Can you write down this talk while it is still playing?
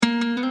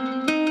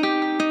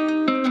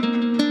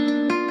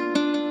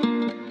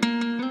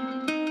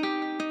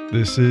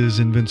This is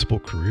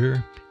Invincible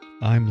Career.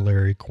 I'm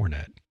Larry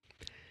Cornett.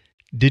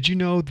 Did you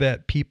know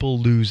that people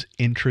lose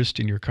interest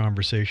in your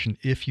conversation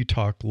if you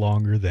talk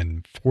longer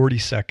than 40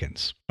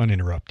 seconds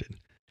uninterrupted?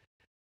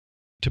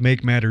 To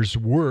make matters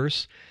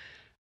worse,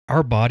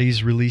 our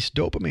bodies release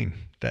dopamine,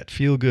 that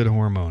feel-good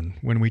hormone,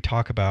 when we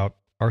talk about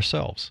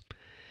ourselves.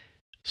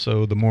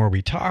 So the more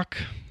we talk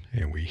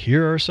and we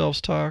hear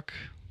ourselves talk,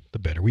 the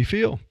better we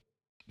feel.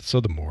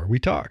 So the more we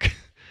talk.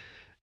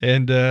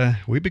 And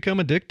we become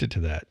addicted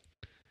to that.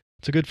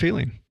 It's a good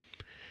feeling.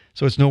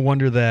 So it's no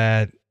wonder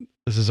that,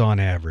 this is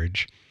on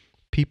average,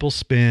 people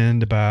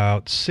spend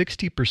about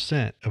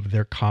 60% of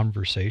their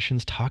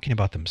conversations talking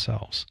about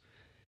themselves.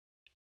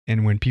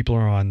 And when people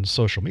are on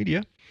social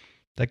media,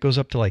 that goes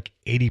up to like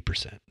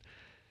 80%.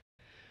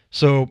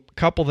 So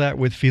couple that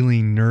with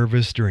feeling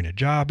nervous during a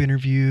job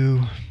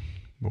interview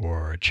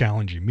or a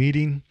challenging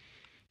meeting,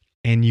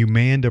 and you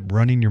may end up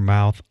running your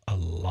mouth a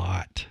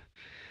lot.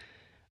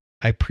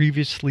 I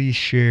previously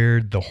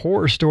shared the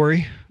horror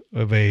story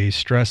of a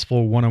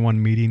stressful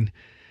one-on-one meeting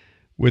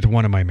with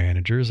one of my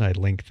managers. I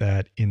link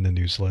that in the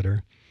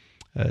newsletter.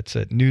 It's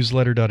at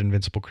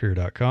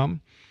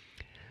newsletter.invinciblecareer.com.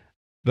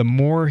 The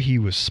more he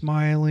was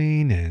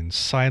smiling and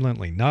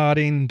silently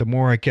nodding, the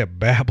more I kept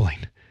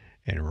babbling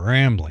and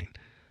rambling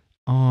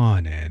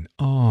on and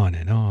on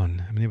and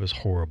on. I mean, it was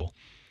horrible.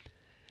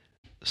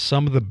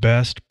 Some of the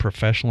best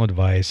professional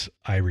advice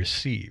I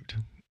received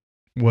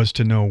was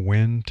to know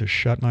when to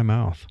shut my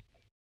mouth.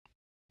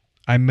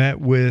 I met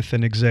with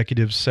an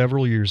executive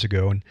several years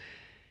ago, and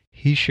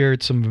he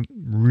shared some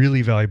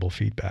really valuable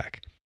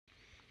feedback.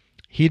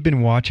 He'd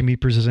been watching me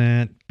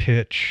present,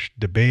 pitch,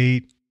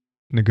 debate,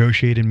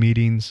 negotiate in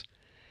meetings,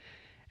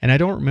 and I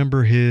don't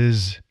remember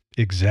his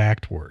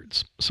exact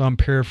words, so I'm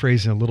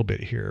paraphrasing a little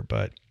bit here,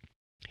 but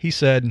he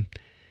said,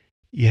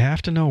 "You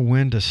have to know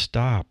when to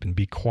stop and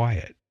be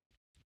quiet.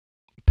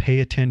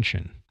 Pay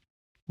attention,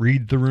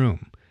 read the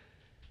room,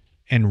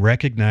 and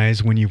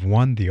recognize when you've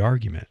won the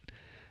argument.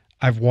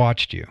 I've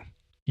watched you.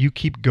 You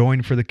keep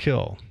going for the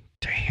kill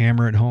to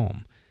hammer it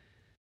home.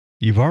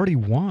 You've already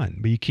won,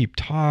 but you keep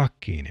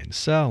talking and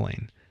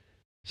selling.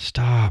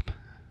 Stop.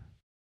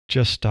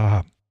 Just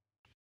stop.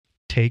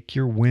 Take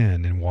your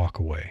win and walk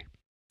away."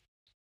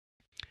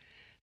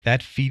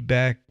 That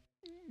feedback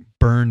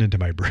burned into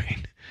my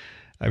brain.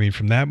 I mean,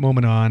 from that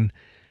moment on,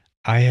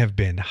 I have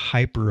been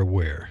hyper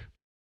aware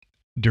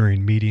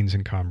during meetings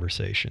and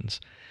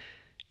conversations.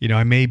 You know,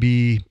 I may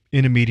be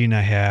in a meeting,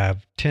 I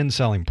have 10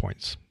 selling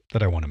points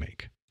that I want to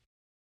make,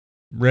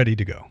 ready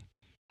to go.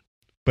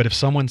 But if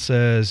someone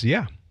says,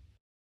 yeah,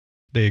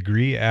 they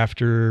agree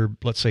after,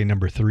 let's say,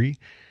 number 3,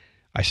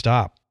 I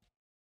stop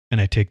and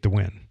I take the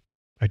win.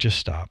 I just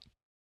stop.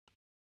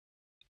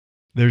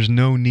 There's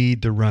no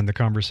need to run the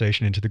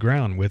conversation into the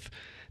ground with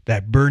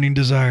that burning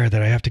desire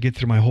that I have to get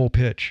through my whole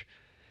pitch.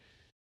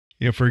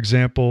 You know, for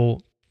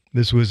example,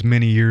 this was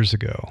many years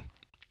ago.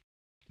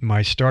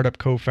 My startup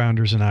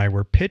co-founders and I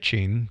were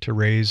pitching to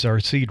raise our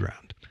seed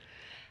round.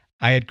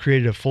 I had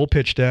created a full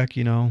pitch deck,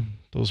 you know,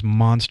 those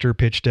monster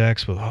pitch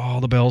decks with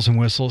all the bells and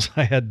whistles.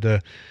 I had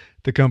the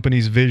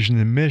company's vision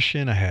and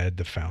mission. I had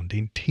the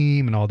founding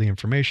team and all the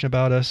information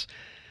about us,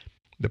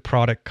 the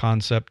product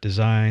concept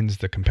designs,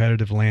 the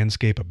competitive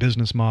landscape, a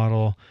business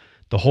model,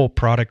 the whole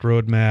product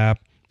roadmap,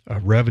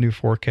 a revenue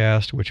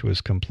forecast, which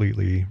was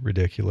completely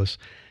ridiculous,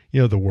 you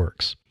know, the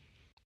works.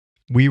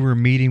 We were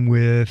meeting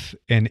with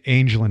an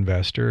angel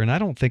investor, and I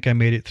don't think I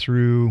made it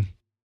through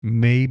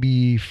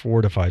maybe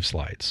 4 to 5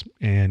 slides.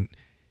 And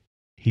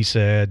he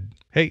said,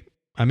 "Hey,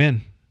 I'm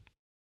in.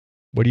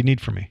 What do you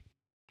need from me?"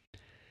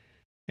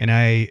 And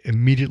I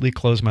immediately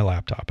closed my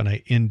laptop and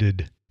I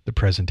ended the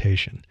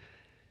presentation.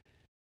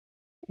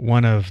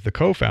 One of the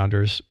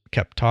co-founders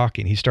kept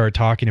talking. He started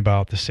talking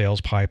about the sales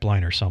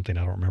pipeline or something.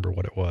 I don't remember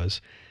what it was.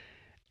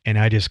 And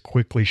I just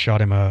quickly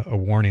shot him a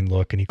warning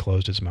look, and he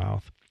closed his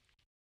mouth.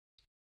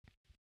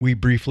 We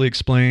briefly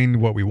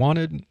explained what we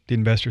wanted. The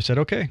investor said,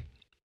 "Okay,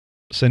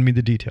 send me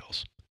the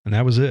details." And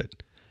that was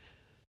it.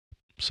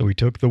 So we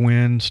took the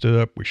win, stood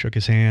up, we shook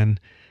his hand,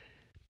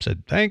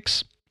 said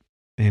thanks,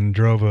 and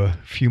drove a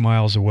few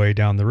miles away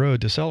down the road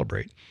to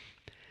celebrate.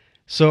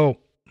 So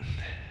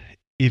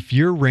if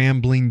you're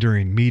rambling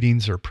during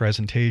meetings or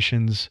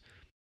presentations,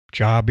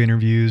 job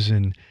interviews,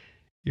 and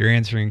you're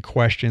answering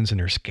questions and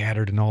they're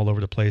scattered and all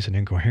over the place and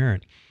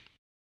incoherent,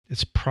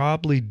 it's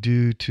probably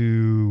due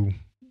to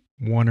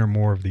one or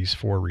more of these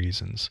 4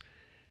 reasons.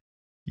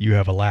 You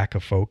have a lack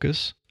of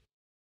focus,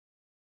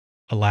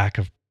 a lack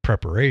of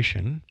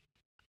preparation,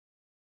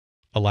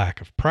 a lack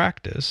of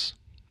practice,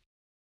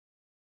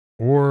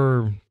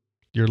 or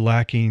you're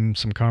lacking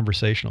some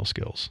conversational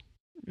skills,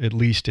 at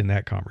least in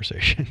that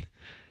conversation.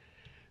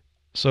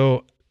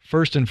 So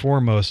first and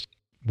foremost,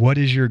 what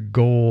is your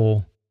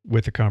goal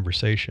with the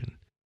conversation?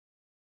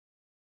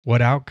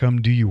 What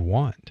outcome do you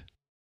want?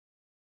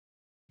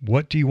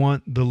 What do you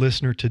want the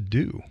listener to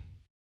do?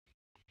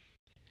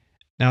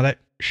 Now that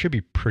should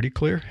be pretty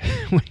clear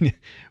when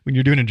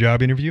you're doing a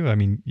job interview. I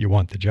mean, you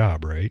want the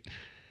job, right?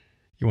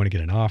 You want to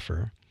get an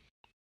offer.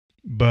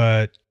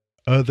 But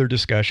Other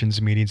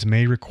discussions, meetings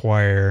may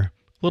require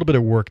a little bit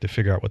of work to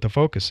figure out what the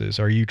focus is.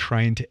 Are you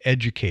trying to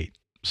educate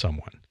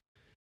someone?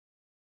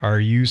 Are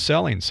you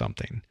selling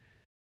something?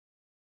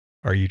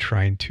 Are you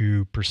trying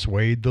to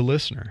persuade the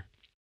listener?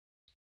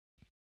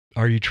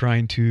 Are you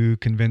trying to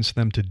convince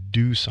them to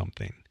do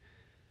something?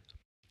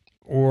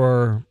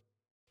 Or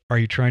are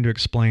you trying to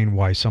explain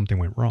why something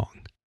went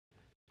wrong?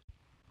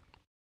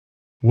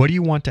 What do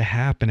you want to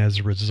happen as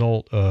a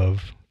result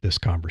of this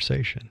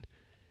conversation?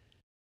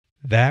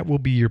 That will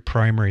be your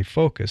primary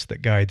focus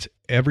that guides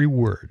every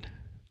word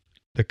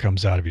that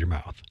comes out of your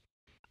mouth.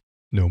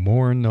 No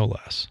more and no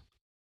less.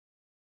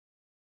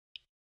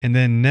 And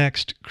then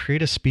next,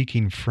 create a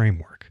speaking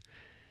framework.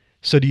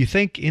 So do you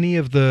think any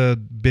of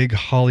the big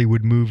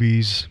Hollywood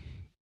movies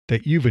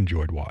that you've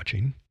enjoyed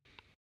watching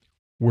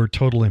were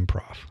total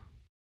improv?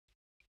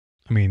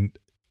 I mean,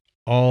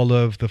 all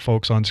of the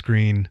folks on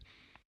screen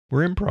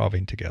were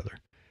improvising together.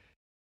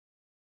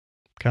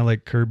 Kind of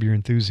like Curb Your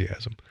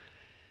Enthusiasm.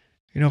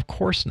 Of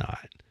course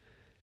not.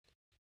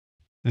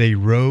 They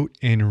wrote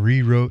and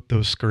rewrote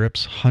those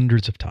scripts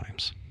hundreds of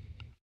times,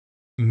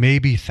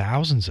 maybe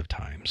thousands of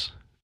times,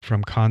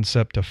 from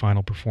concept to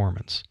final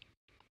performance.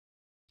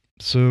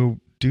 So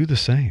do the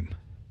same.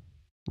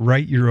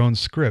 Write your own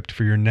script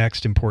for your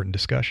next important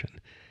discussion,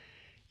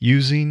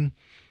 using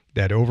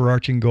that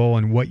overarching goal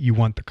and what you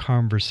want the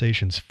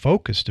conversation's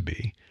focus to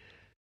be.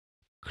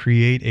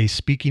 Create a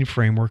speaking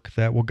framework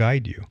that will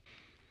guide you.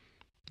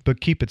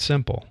 But keep it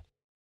simple.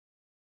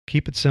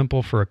 Keep it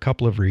simple for a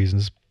couple of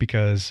reasons,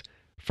 because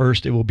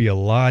first, it will be a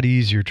lot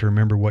easier to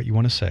remember what you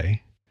want to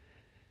say.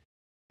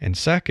 And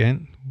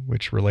second,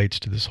 which relates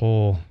to this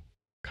whole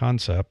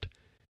concept,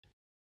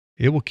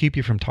 it will keep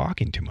you from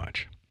talking too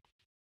much.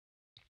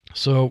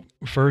 So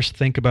first,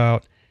 think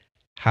about,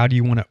 how do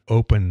you want to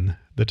open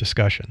the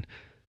discussion?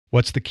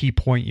 What's the key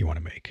point you want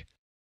to make?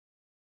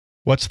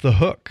 What's the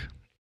hook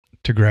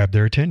to grab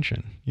their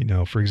attention?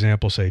 For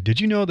example, say, did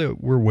you know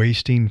that we're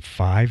wasting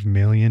 $5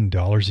 million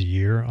a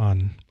year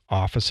on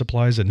office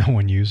supplies that no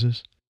one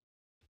uses?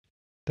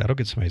 That'll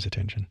get somebody's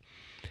attention.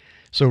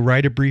 So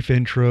write a brief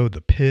intro,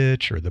 the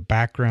pitch, or the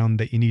background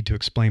that you need to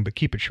explain, but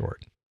keep it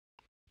short.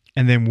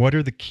 And then what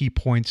are the key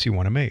points you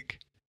want to make?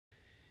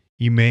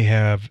 You may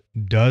have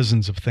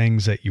dozens of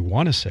things that you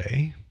want to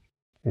say,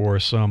 or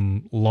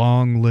some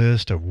long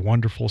list of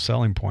wonderful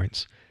selling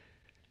points,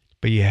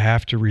 but you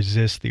have to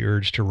resist the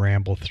urge to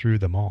ramble through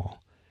them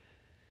all.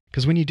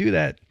 Because when you do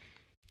that,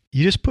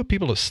 you just put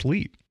people to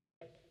sleep,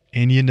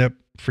 and you end up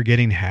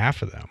forgetting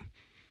half of them.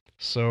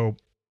 So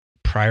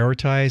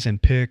prioritize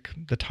and pick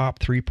the top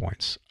 3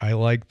 points. I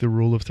like the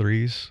rule of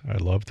threes. I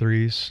love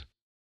threes.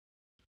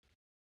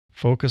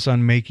 Focus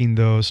on making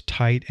those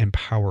tight and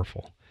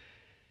powerful.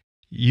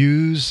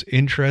 Use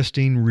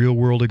interesting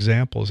real-world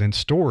examples and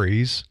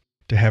stories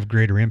to have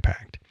greater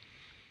impact.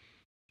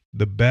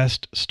 The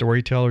best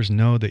storytellers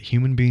know that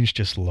human beings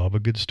just love a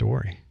good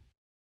story.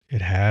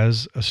 It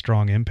has a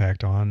strong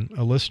impact on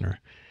a listener.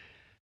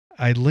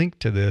 I linked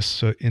to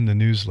this in the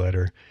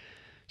newsletter.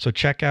 So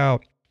check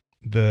out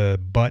the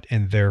but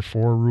and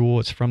therefore rule.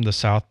 It's from the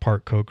South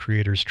Park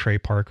co-creators Trey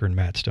Parker and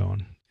Matt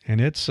Stone.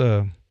 And it's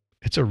a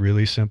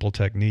really simple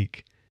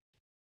technique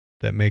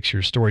that makes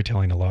your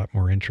storytelling a lot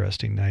more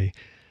interesting. I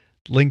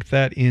linked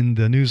that in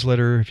the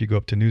newsletter. If you go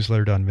up to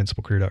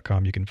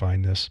newsletter.invinciblecareer.com, you can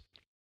find this.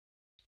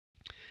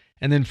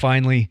 And then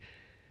finally,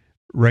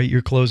 write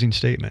your closing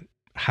statement.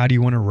 How do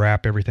you want to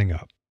wrap everything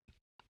up?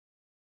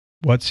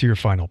 What's your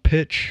final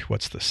pitch?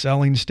 What's the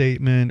selling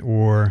statement,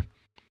 or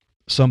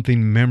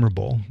something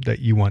memorable that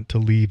you want to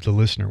leave the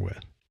listener with?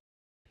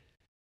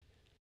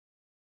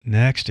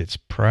 Next, it's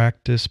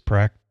practice,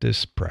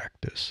 practice,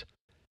 practice.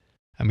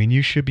 I mean,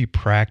 you should be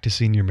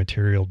practicing your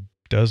material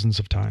dozens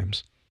of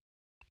times.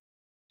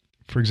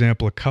 For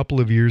example, a couple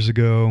of years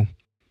ago,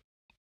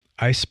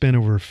 I spent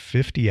over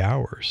 50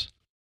 hours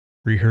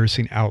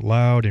rehearsing out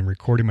loud and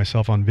recording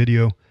myself on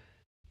video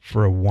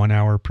for a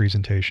 1-hour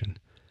presentation.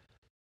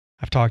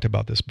 I've talked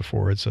about this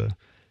before. It's a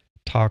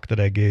talk that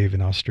I gave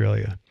in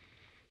Australia.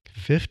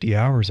 50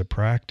 hours of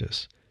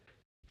practice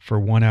for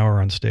 1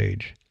 hour on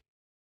stage.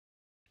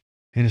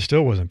 And it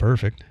still wasn't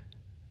perfect.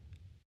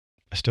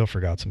 I still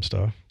forgot some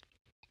stuff.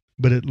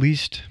 But at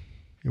least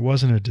it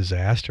wasn't a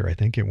disaster. I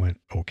think it went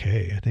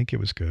okay. I think it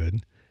was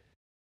good.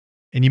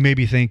 And you may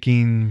be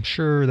thinking,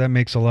 sure, that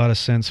makes a lot of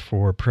sense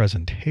for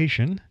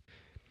presentation.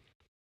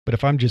 But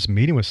if I'm just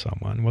meeting with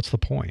someone, what's the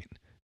point?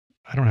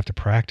 I don't have to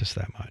practice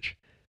that much.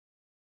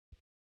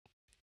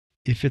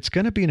 If it's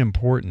going to be an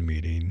important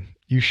meeting,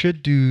 you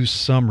should do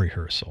some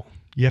rehearsal.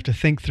 You have to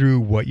think through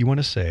what you want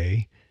to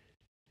say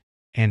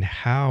and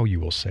how you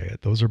will say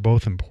it. Those are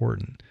both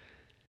important.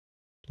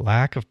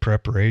 Lack of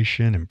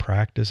preparation and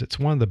practice, it's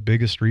one of the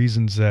biggest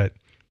reasons that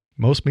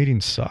most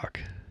meetings suck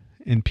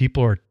and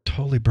people are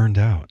totally burned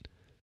out.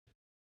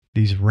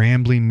 These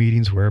rambling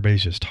meetings where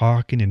everybody's just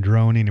talking and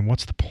droning, and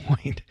what's the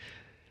point?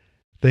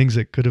 Things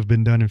that could have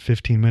been done in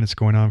 15 minutes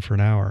going on for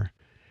an hour.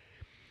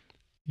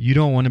 You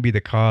don't want to be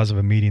the cause of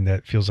a meeting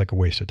that feels like a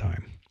waste of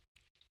time.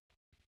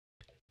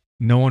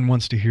 No one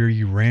wants to hear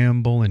you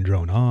ramble and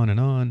drone on and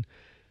on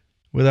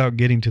without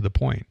getting to the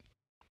point.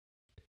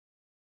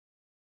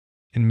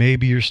 And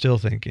maybe you're still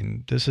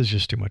thinking, this is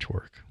just too much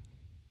work.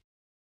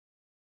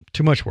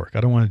 Too much work.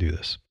 I don't want to do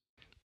this.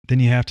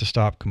 Then you have to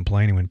stop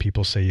complaining when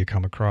people say you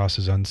come across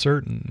as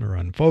uncertain or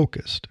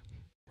unfocused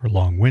or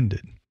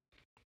long-winded.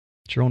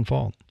 It's your own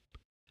fault.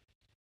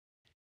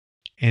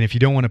 And if you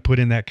don't want to put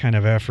in that kind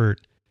of effort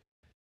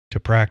to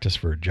practice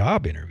for a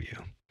job interview,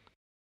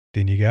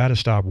 then you got to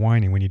stop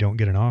whining when you don't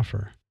get an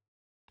offer.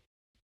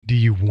 Do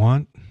you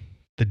want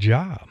the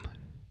job?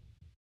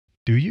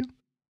 Do you?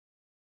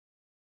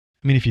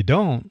 I mean, if you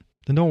don't,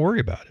 then don't worry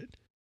about it.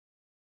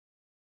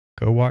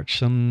 Go watch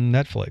some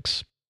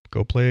Netflix.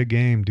 Go play a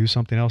game. Do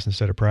something else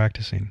instead of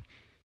practicing.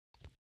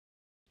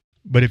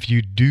 But if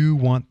you do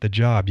want the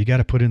job, you got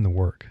to put in the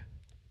work.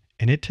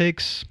 And it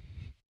takes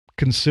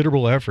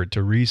considerable effort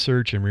to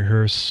research and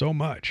rehearse so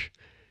much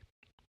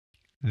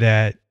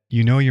that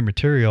you know your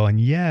material,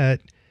 and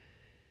yet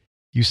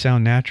you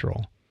sound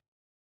natural.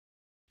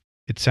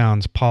 It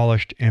sounds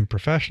polished and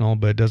professional,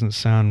 but it doesn't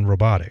sound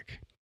robotic.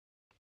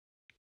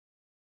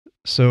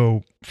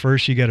 So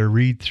first you got to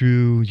read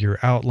through your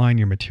outline,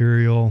 your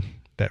material,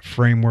 that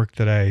framework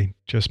that I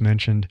just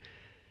mentioned,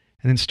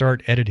 and then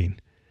start editing.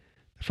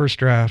 The first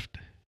draft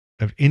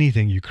of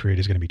anything you create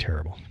is going to be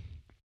terrible.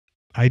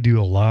 I do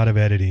a lot of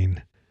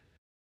editing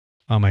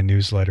on my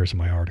newsletters and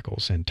my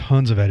articles, and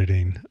tons of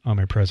editing on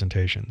my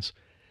presentations.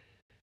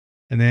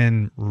 And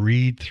then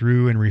read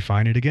through and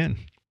refine it again.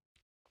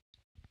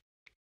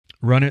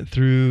 Run it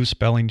through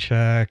spelling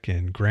check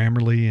and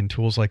Grammarly and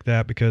tools like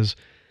that, because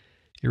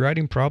your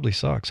writing probably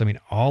sucks. I mean,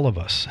 all of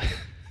us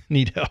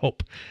need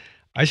help.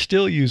 I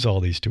still use all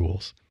these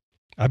tools.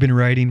 I've been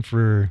writing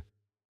for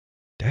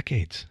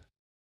decades.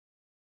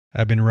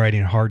 I've been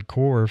writing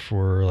hardcore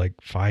for like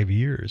 5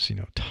 years,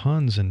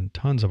 tons and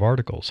tons of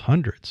articles,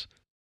 hundreds,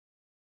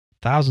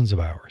 thousands of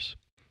hours.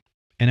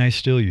 And I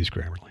still use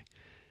Grammarly.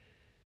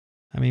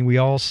 I mean, we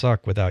all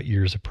suck without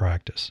years of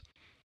practice.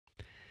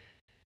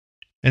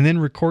 And then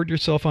record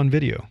yourself on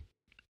video,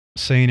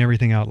 saying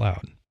everything out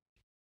loud.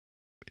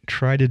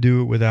 Try to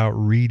do it without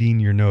reading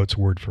your notes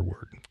word for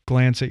word.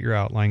 Glance at your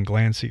outline,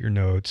 glance at your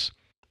notes,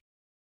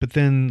 but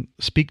then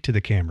speak to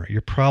the camera.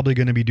 You're probably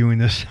going to be doing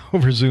this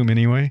over Zoom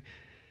anyway.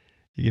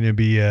 You're going to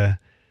be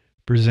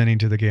presenting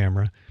to the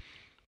camera.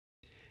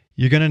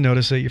 You're going to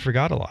notice that you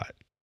forgot a lot.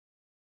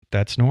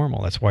 That's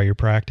normal. That's why you're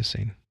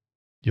practicing.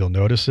 You'll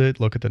notice it,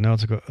 look at the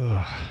notes and go,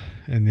 ugh,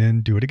 and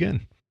then do it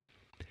again.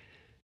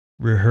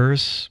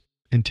 Rehearse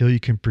until you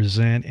can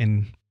present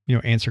and,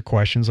 answer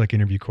questions like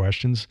interview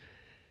questions.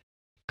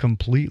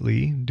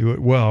 Completely do it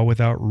well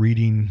without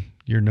reading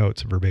your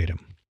notes verbatim.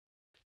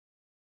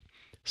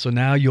 So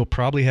now you'll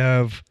probably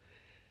have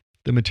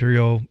the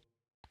material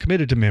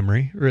committed to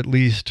memory, or at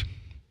least,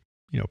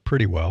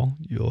 pretty well.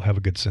 You'll have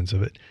a good sense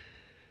of it,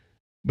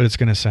 but it's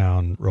going to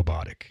sound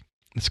robotic.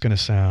 It's going to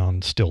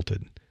sound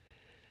stilted.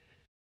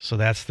 So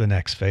that's the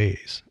next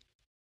phase.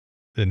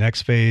 The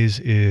next phase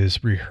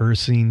is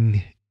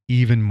rehearsing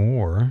even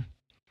more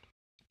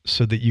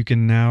so that you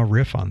can now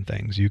riff on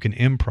things. You can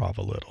improv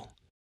a little.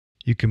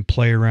 You can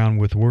play around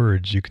with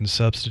words. You can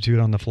substitute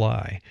on the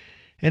fly.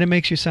 And it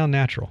makes you sound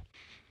natural.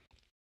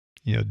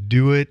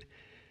 Do it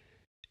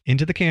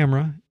into the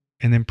camera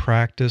and then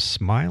practice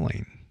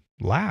smiling.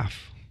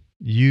 Laugh.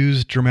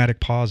 Use dramatic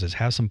pauses.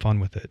 Have some fun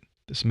with it.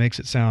 This makes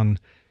it sound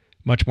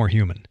much more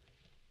human.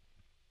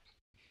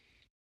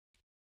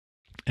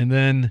 And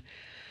then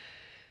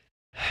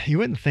you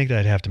wouldn't think that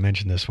I'd have to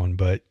mention this one,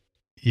 but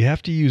you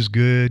have to use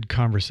good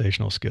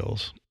conversational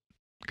skills,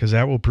 because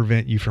that will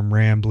prevent you from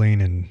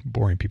rambling and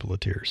boring people to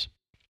tears.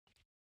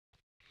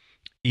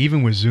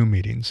 Even with Zoom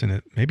meetings,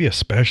 and maybe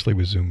especially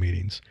with Zoom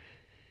meetings,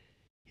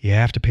 you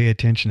have to pay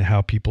attention to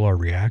how people are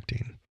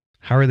reacting.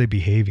 How are they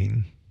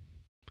behaving?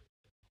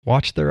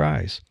 Watch their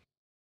eyes.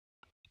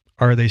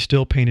 Are they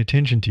still paying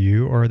attention to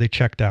you, or are they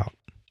checked out?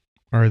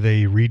 Are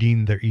they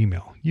reading their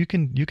email? You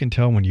can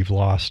tell when you've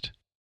lost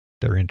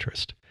their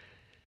interest.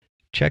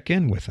 Check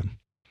in with them.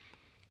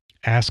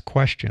 Ask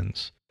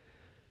questions.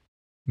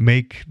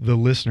 Make the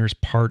listeners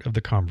part of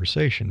the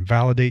conversation.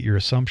 Validate your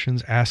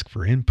assumptions. Ask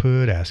for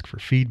input. Ask for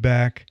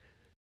feedback.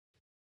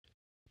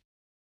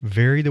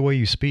 Vary the way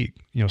you speak.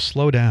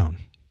 Slow down.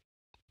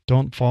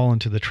 Don't fall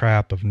into the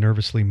trap of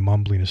nervously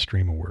mumbling a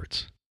stream of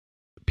words.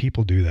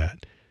 People do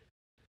that.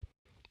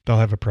 They'll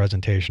have a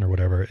presentation or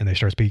whatever, and they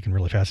start speaking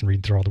really fast and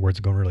reading through all the words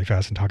and going really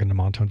fast and talking in a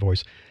monotone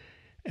voice.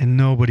 And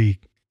nobody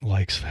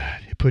likes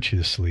that. It puts you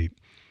to sleep.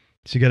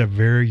 So you got to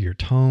vary your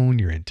tone,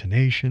 your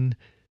intonation.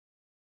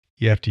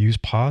 You have to use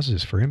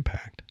pauses for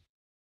impact.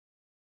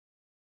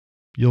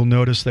 You'll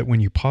notice that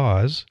when you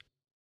pause,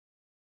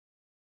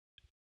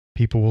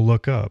 people will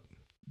look up.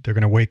 They're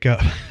going to wake up.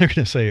 They're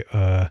going to say,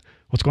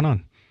 what's going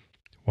on?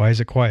 Why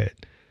is it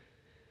quiet?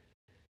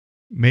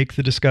 Make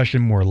the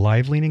discussion more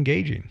lively and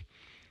engaging.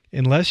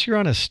 Unless you're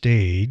on a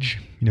stage,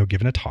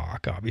 giving a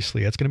talk,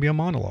 obviously that's going to be a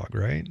monologue,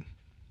 right?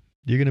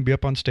 You're going to be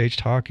up on stage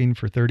talking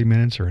for 30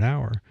 minutes or an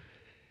hour.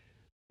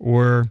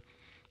 Or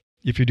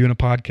if you're doing a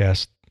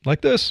podcast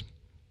like this,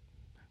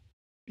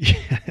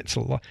 Yeah, it's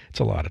a lot. It's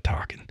a lot of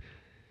talking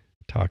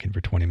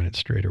for 20 minutes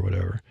straight or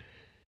whatever.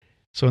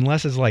 So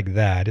unless it's like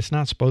that, it's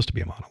not supposed to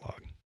be a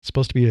monologue. It's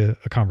supposed to be a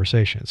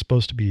conversation. It's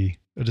supposed to be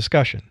a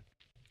discussion.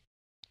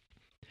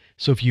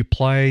 So if you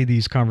apply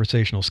these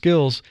conversational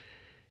skills,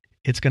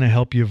 it's going to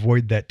help you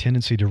avoid that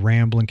tendency to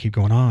ramble and keep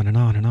going on and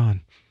on and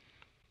on.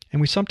 And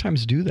we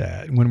sometimes do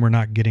that when we're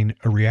not getting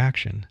a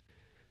reaction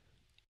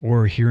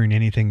or hearing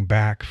anything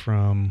back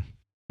from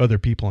other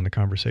people in the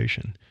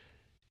conversation.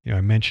 You know,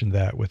 I mentioned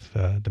that with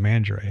the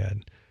manager I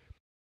had.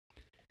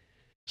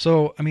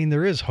 So, I mean,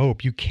 there is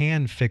hope. You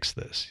can fix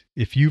this.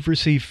 If you've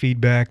received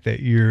feedback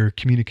that your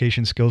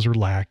communication skills are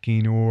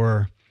lacking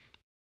or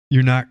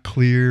you're not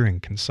clear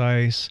and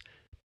concise,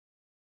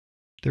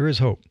 there is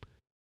hope.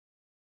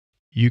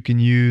 You can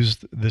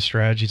use the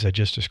strategies I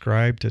just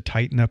described to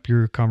tighten up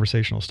your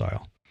conversational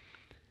style.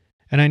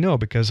 And I know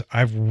because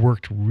I've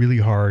worked really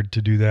hard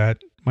to do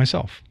that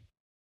myself.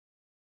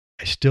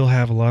 I still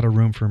have a lot of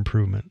room for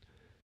improvement.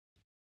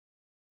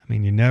 I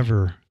mean, you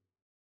never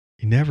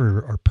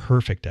are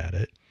perfect at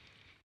it.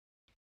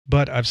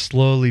 But I've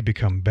slowly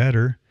become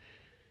better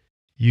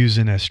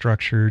using a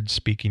structured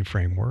speaking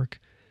framework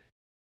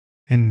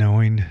and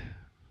knowing,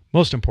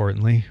 most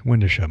importantly,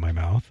 when to shut my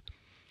mouth.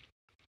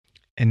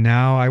 And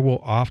now I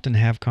will often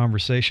have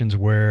conversations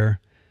where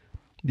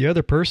the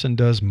other person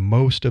does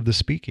most of the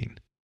speaking.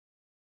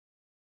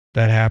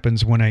 That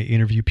happens when I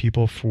interview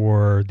people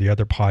for the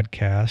other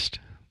podcast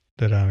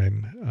that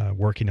I'm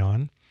working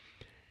on.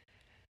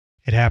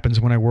 It happens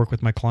when I work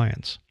with my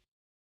clients.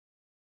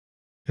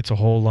 It's a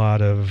whole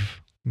lot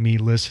of me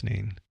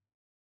listening.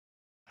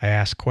 I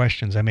ask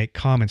questions. I make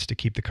comments to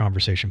keep the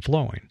conversation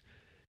flowing.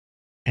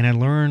 And I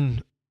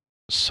learn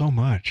so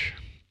much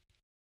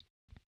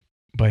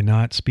by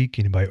not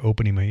speaking and by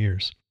opening my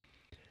ears.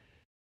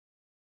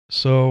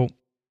 So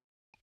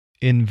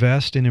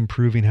invest in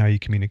improving how you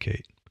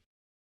communicate.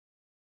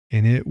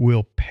 And it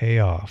will pay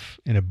off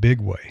in a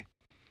big way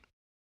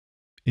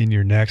in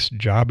your next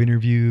job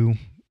interview,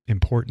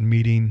 important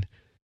meeting,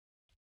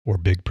 or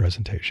big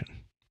presentation.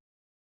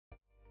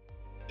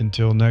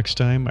 Until next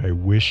time, I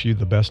wish you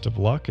the best of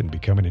luck in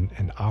becoming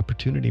an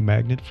opportunity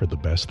magnet for the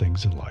best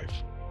things in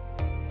life.